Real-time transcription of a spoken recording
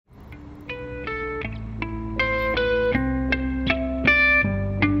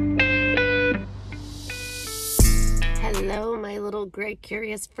Hi,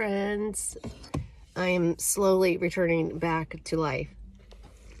 curious friends. I am slowly returning back to life.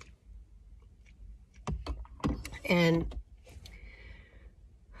 And,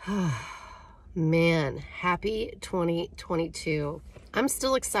 man, happy 2022. I'm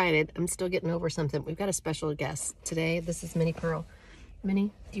still excited. I'm still getting over something. We've got a special guest today. This is Minnie Pearl.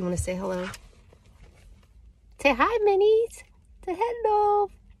 Minnie, do you want to say hello? Say hi, Minnie. Say hello.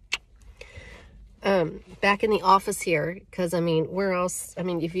 Back in the office here, because, I mean, where else? I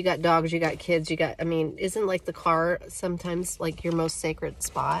mean, if you got dogs, you got kids, you got, I mean, isn't like the car sometimes like your most sacred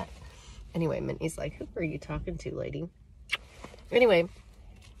spot? Anyway, Minnie's like, who are you talking to, lady? Anyway,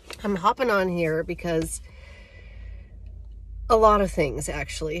 I'm hopping on here because a lot of things,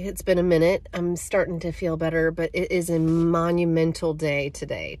 actually. It's been a minute. I'm starting to feel better, but it is a monumental day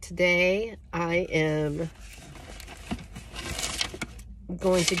today. Today, I am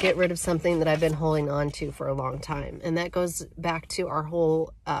going to get rid of something that I've been holding on to for a long time. And that goes back to our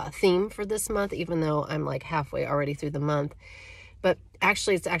whole theme for this month, even though I'm like halfway already through the month. But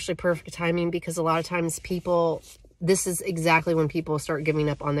actually, it's actually perfect timing because a lot of times people, this is exactly when people start giving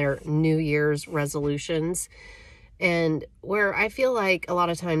up on their New Year's resolutions. And where I feel like a lot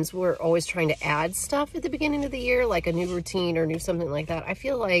of times we're always trying to add stuff at the beginning of the year, like a new routine or new something like that. I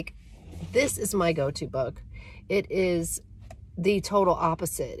feel like this is my go-to book. It is the total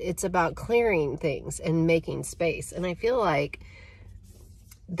opposite. It's about clearing things and making space. And I feel like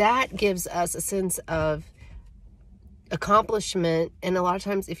that gives us a sense of accomplishment. And a lot of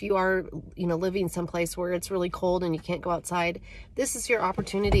times if you are, you know, living someplace where it's really cold and you can't go outside, this is your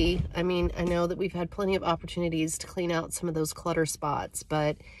opportunity. I mean, I know that we've had plenty of opportunities to clean out some of those clutter spots,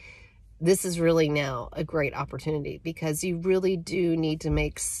 but this is really now a great opportunity because you really do need to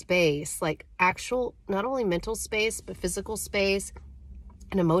make space, like actual, not only mental space, but physical space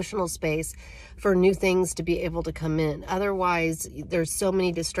and emotional space for new things to be able to come in. Otherwise, there's so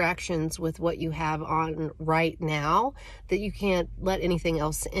many distractions with what you have on right now that you can't let anything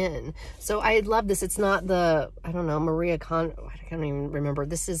else in. So I love this. It's not the, I don't know, I can't even remember.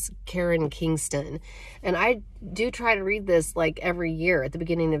 This is Karen Kingston. And I do try to read this like every year at the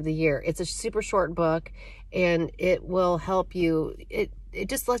beginning of the year. It's a super short book and it will help you. It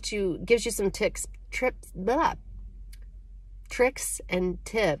just lets you, gives you some tricks and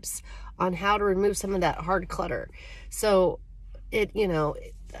tips on how to remove some of that hard clutter. So it, you know,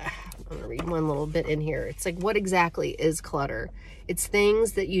 I'm going to read one little bit in here. It's like, what exactly is clutter? It's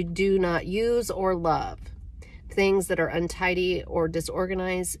things that you do not use or love. Things that are untidy or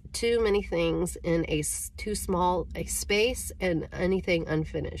disorganized. Too many things in too small a space and anything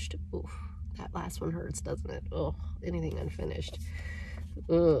unfinished. Oof, that last one hurts, doesn't it? Oh, anything unfinished.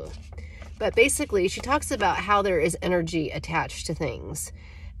 Ugh. But basically, she talks about how there is energy attached to things.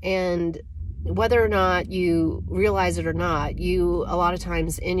 And whether or not you realize it or not, you, a lot of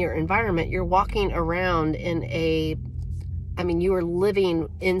times in your environment, you're walking around in you are living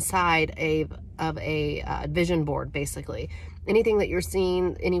inside of a vision board, basically. Anything that you're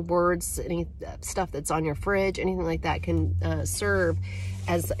seeing, any words, any stuff that's on your fridge, anything like that can serve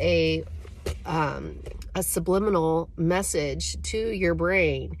as a subliminal message to your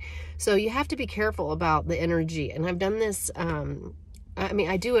brain. So you have to be careful about the energy. And I've done this, I mean,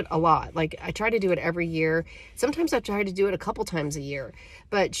 I do it a lot. Like I try to do it every year. Sometimes I try to do it a couple times a year,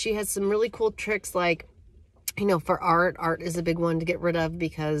 but she has some really cool tricks. Like, you know, for art is a big one to get rid of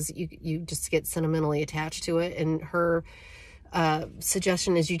because you just get sentimentally attached to it. And her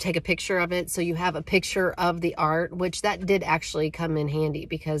suggestion is you take a picture of it. So you have a picture of the art, which that did actually come in handy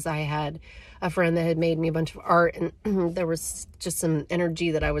because I had a friend that had made me a bunch of art and there was just some energy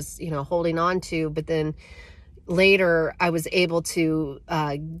that I was, you know, holding on to. But then later I was able to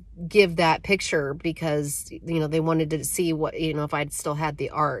give that picture because, you know, they wanted to see what, you know, if I'd still had the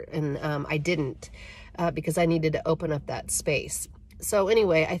art. And I didn't because I needed to open up that space. So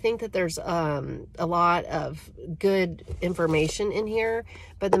anyway, I think that there's a lot of good information in here,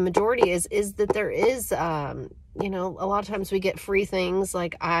 but the majority is that there is, you know, a lot of times we get free things.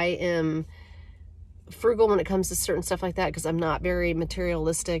 Like I am frugal when it comes to certain stuff like that because I'm not very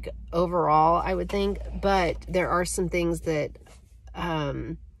materialistic overall, I would think. But there are some things that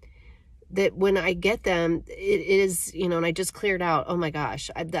that when I get them, it is, you know, and I just cleared out, oh my gosh,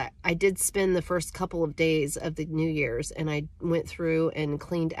 I did spend the first couple of days of the New Year's and I went through and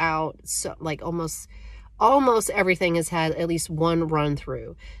cleaned out, so like almost everything has had at least one run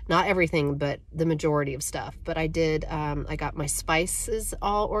through. Not everything, but the majority of stuff. But I did, I got my spices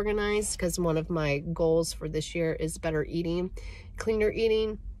all organized because one of my goals for this year is better eating, cleaner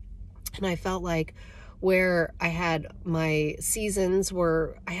eating. And I felt like, where I had my seasons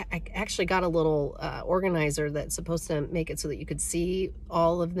where I actually got a little organizer that's supposed to make it so that you could see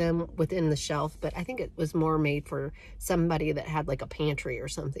all of them within the shelf, but I think it was more made for somebody that had like a pantry or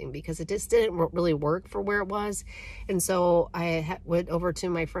something, because it just didn't really work for where it was. And so I went over to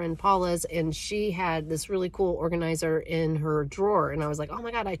my friend Paula's, and she had this really cool organizer in her drawer, and I was like, oh my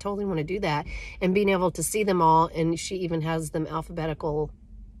God, I totally want to do that. And being able to see them all, and she even has them alphabetical,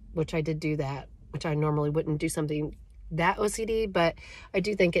 which I did do that, which I normally wouldn't do something that OCD, but I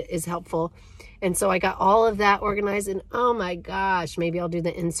do think it is helpful. And so I got all of that organized, and oh my gosh, maybe I'll do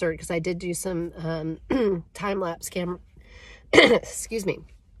the insert, because I did do some time-lapse camera, excuse me,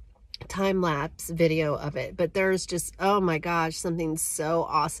 time-lapse video of it. But there's just, oh my gosh, something so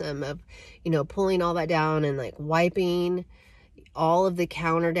awesome of, you know, pulling all that down and like wiping all of the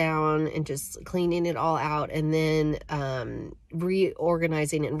counter down and just cleaning it all out, and then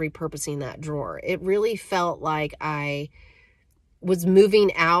reorganizing and repurposing that drawer. It really felt like I was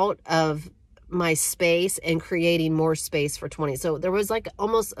moving out of my space and creating more space for 20. So there was like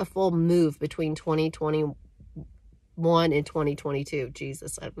almost a full move between 2021 and 2022.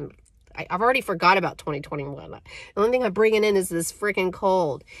 Jesus, I've already forgot about 2021. The only thing I'm bringing in is this freaking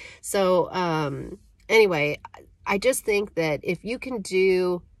cold. So anyway, I just think that if you can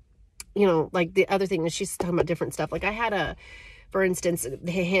do, you know, like the other thing is she's talking about different stuff. Like I had for instance,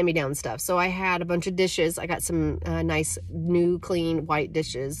 hand-me-down stuff. So I had a bunch of dishes. I got some nice new clean white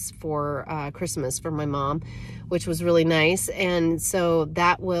dishes for Christmas for my mom, which was really nice. And so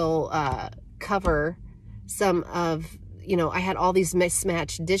that will cover some of, you know, I had all these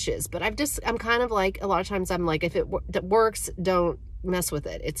mismatched dishes, but I'm kind of like, a lot of times I'm like, if it works, don't mess with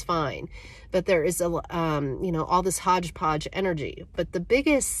it, it's fine. But there is a you know, all this hodgepodge energy. But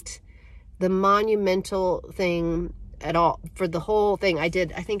the monumental thing at all for the whole thing, I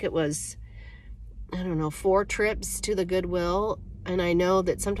think it was, I don't know, 4 trips to the Goodwill. And I know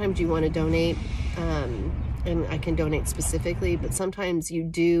that sometimes you want to donate, and I can donate specifically, but sometimes you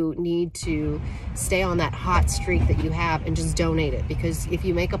do need to stay on that hot streak that you have and just donate it. Because if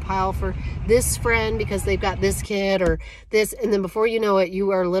you make a pile for this friend because they've got this kid or this, and then before you know it, you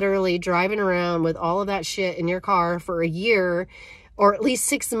are literally driving around with all of that shit in your car for a year or at least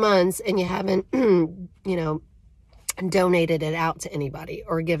 6 months, and you haven't, you know, donated it out to anybody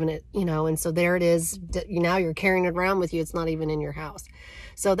or given it, you know. And so there it is. Now you're carrying it around with you. It's not even in your house.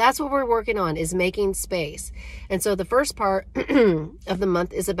 So that's what we're working on, is making space. And so the first part of the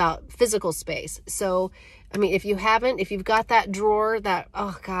month is about physical space. So, I mean, if you've got that drawer, that,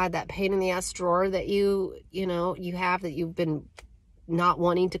 oh God, that pain in the ass drawer that you have that you've been not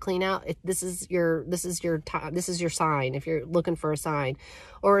wanting to clean out, this is your sign if you're looking for a sign.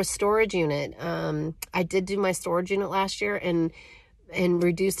 Or a storage unit. I did do my storage unit last year and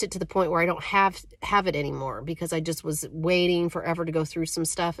reduced it to the point where I don't have it anymore, because I just was waiting forever to go through some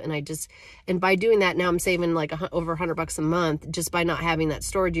stuff. And by doing that, now I'm saving like over $100 a month just by not having that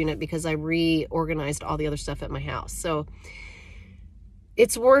storage unit, because I reorganized all the other stuff at my house. So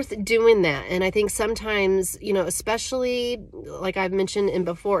it's worth doing that. And I think sometimes, you know, especially like I've mentioned in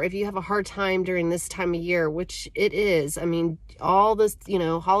before, if you have a hard time during this time of year, which it is, I mean, all this, you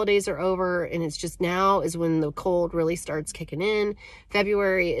know, holidays are over, and it's just now is when the cold really starts kicking in.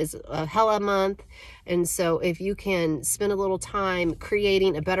 February is a hella month. And so if you can spend a little time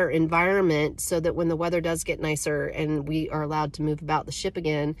creating a better environment so that when the weather does get nicer and we are allowed to move about the ship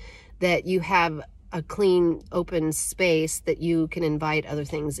again, that you have a clean, open space that you can invite other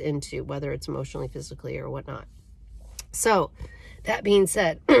things into, whether it's emotionally, physically, or whatnot. So that being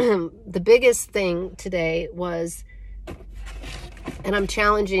said, the biggest thing today was, and I'm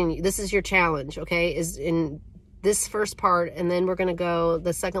challenging you, this is your challenge, okay, is in this first part, and then we're going to go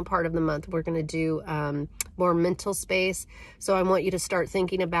the second part of the month, we're going to do more mental space. So I want you to start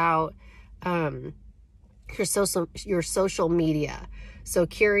thinking about your social media. So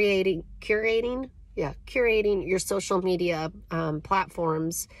curating your social media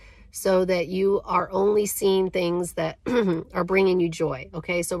platforms so that you are only seeing things that are bringing you joy.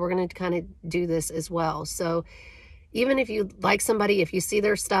 Okay, so we're going to kind of do this as well. So even if you like somebody, if you see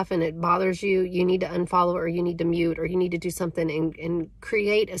their stuff and it bothers you, you need to unfollow, or you need to mute, or you need to do something and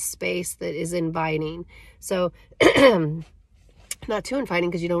create a space that is inviting. So not too inviting,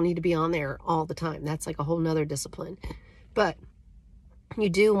 because you don't need to be on there all the time. That's like a whole nother discipline. But you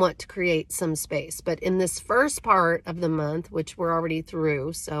do want to create some space. But in this first part of the month, which we're already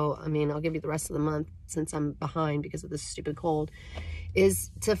through, so I mean, I'll give you the rest of the month since I'm behind because of this stupid cold,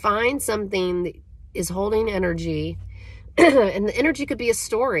 is to find something that is holding energy. And the energy could be a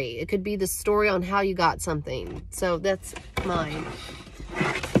story. It could be the story on how you got something. So that's mine.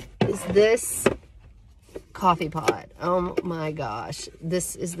 Is this coffee pot. Oh my gosh.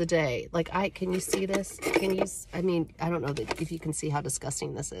 This is the day. Like, can you see this? Can you, I mean, I don't know if you can see how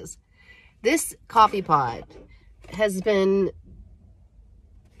disgusting this is. This coffee pot has been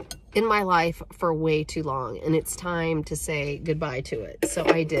in my life for way too long, and it's time to say goodbye to it. So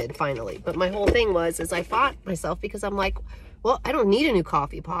I did finally. But my whole thing is I fought myself because I'm like, well, I don't need a new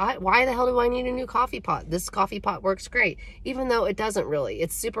coffee pot. Why the hell do I need a new coffee pot? This coffee pot works great, even though it doesn't really.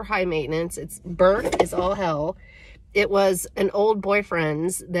 It's super high maintenance. It's burnt as all hell. It was an old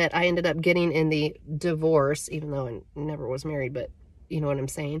boyfriend's that I ended up getting in the divorce, even though I never was married, but you know what I'm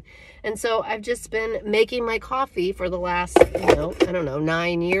saying? And so I've just been making my coffee for the last, you know, I don't know,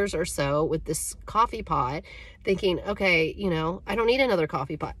 9 years or so with this coffee pot, thinking, okay, you know, I don't need another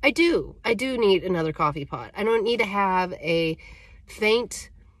coffee pot. I do need another coffee pot. I don't need to have a faint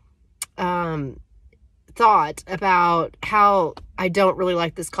thought about how I don't really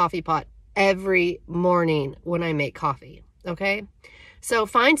like this coffee pot every morning when I make coffee, okay? So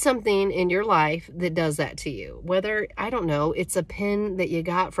find something in your life that does that to you. Whether, I don't know, it's a pen that you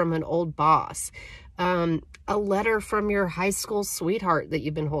got from an old boss, a letter from your high school sweetheart that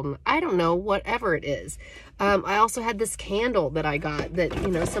you've been holding. I don't know, whatever it is. I also had this candle that I got that, you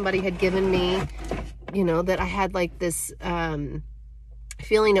know, somebody had given me, you know, that I had like this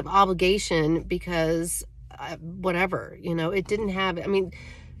feeling of obligation because whatever, you know, it didn't have, I mean,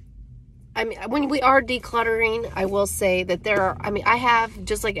 when we are decluttering, I will say that there are, I mean, I have,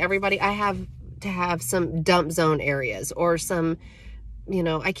 just like everybody, I have to have some dump zone areas or some, you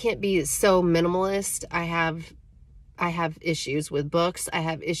know, I can't be so minimalist. I have issues with books. I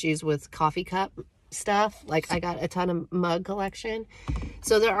have issues with coffee cup stuff. Like I got a ton of mug collection.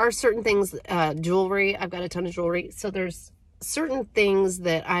 So there are certain things, jewelry, I've got a ton of jewelry. So there's certain things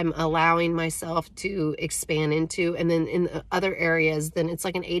that I'm allowing myself to expand into, and then in the other areas, then it's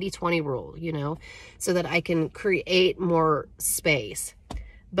like an 80-20 rule, you know, so that I can create more space.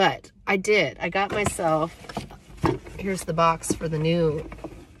 But I got myself, here's the box for the new,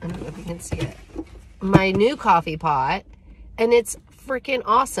 I don't know if you can see it, my new coffee pot, and it's freaking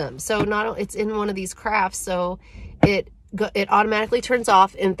awesome. So it's in one of these crafts, so it automatically turns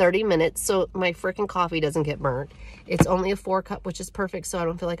off in 30 minutes, so my freaking coffee doesn't get burnt. It's only a 4-cup, which is perfect, so I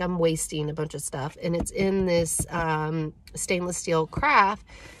don't feel like I'm wasting a bunch of stuff. And it's in this stainless steel craft,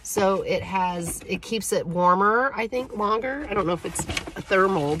 so it keeps it warmer, I think, longer. I don't know if it's a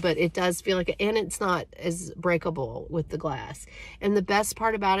thermal, but it does feel like it, and it's not as breakable with the glass. And the best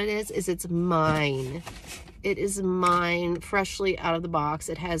part about it is it's mine. It is mine, freshly out of the box.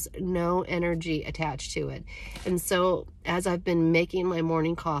 It has no energy attached to it. And so as I've been making my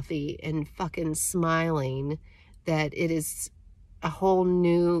morning coffee and fucking smiling that it is a whole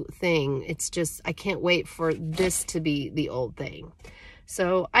new thing, it's just, I can't wait for this to be the old thing.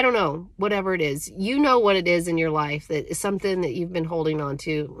 So I don't know, whatever it is, you know what it is in your life that is something that you've been holding on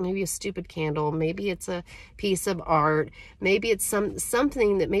to. Maybe a stupid candle, maybe it's a piece of art, maybe it's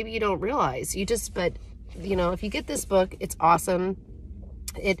something that maybe you don't realize. But you know, if you get this book, it's awesome.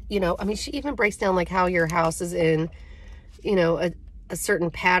 You know, I mean, she even breaks down like how your house is in, you know, a certain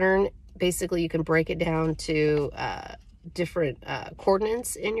pattern. Basically, you can break it down to different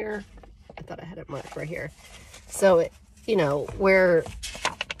coordinates in your, I thought I had it marked right here. So, you know, where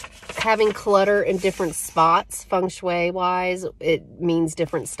having clutter in different spots, feng shui wise, it means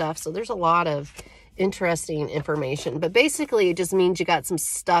different stuff. So there's a lot of interesting information, but basically it just means you got some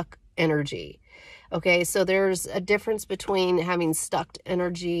stuck energy. Okay, so there's a difference between having stuck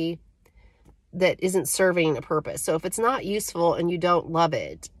energy that isn't serving a purpose. So if it's not useful and you don't love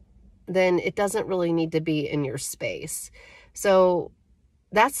it, then it doesn't really need to be in your space. So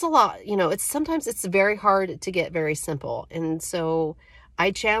that's a lot, you know, sometimes it's very hard to get very simple. And so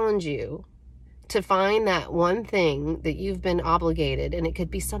I challenge you to find that one thing that you've been obligated, and it could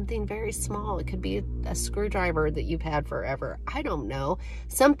be something very small. It could be a screwdriver that you've had forever. I don't know.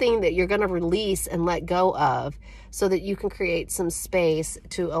 Something that you're going to release and let go of so that you can create some space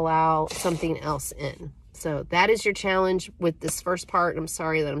to allow something else in. So that is your challenge with this first part. I'm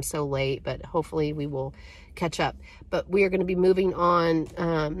sorry that I'm so late, but hopefully we will catch up. But we are going to be moving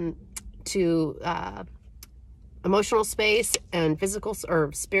on to emotional space and physical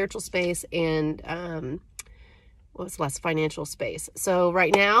or spiritual space, and what's last, financial space. So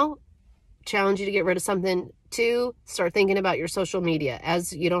right now, challenge you to get rid of something. 2, start thinking about your social media.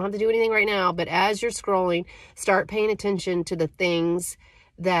 As you don't have to do anything right now, but as you're scrolling, start paying attention to the things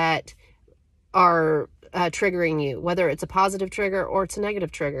that are triggering you, whether it's a positive trigger or it's a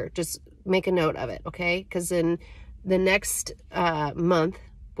negative trigger. Just make a note of it, okay? Because in the next month,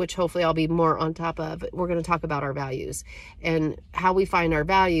 which hopefully I'll be more on top of, we're going to talk about our values. And how we find our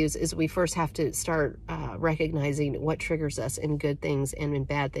values is we first have to start recognizing what triggers us in good things and in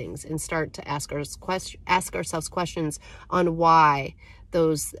bad things, and start to ask ourselves questions on why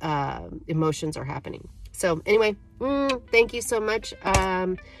those emotions are happening. So anyway, thank you so much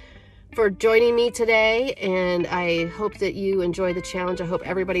for joining me today, and I hope that you enjoy the challenge. I hope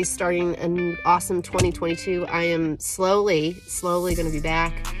everybody's starting an awesome 2022. I am slowly going to be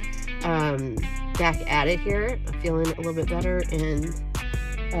back at it here. I'm feeling a little bit better, and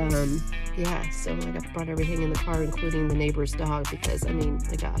yeah, so I brought everything in the car, including the neighbor's dog, because I mean,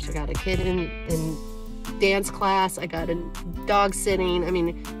 my gosh, I got a kid in dance class, I got a dog sitting, I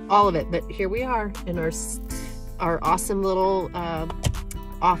mean, all of it. But here we are in our awesome little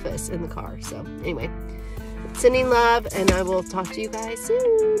office in the car. So anyway, sending love, and I will talk to you guys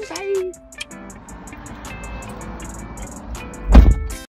soon. Bye.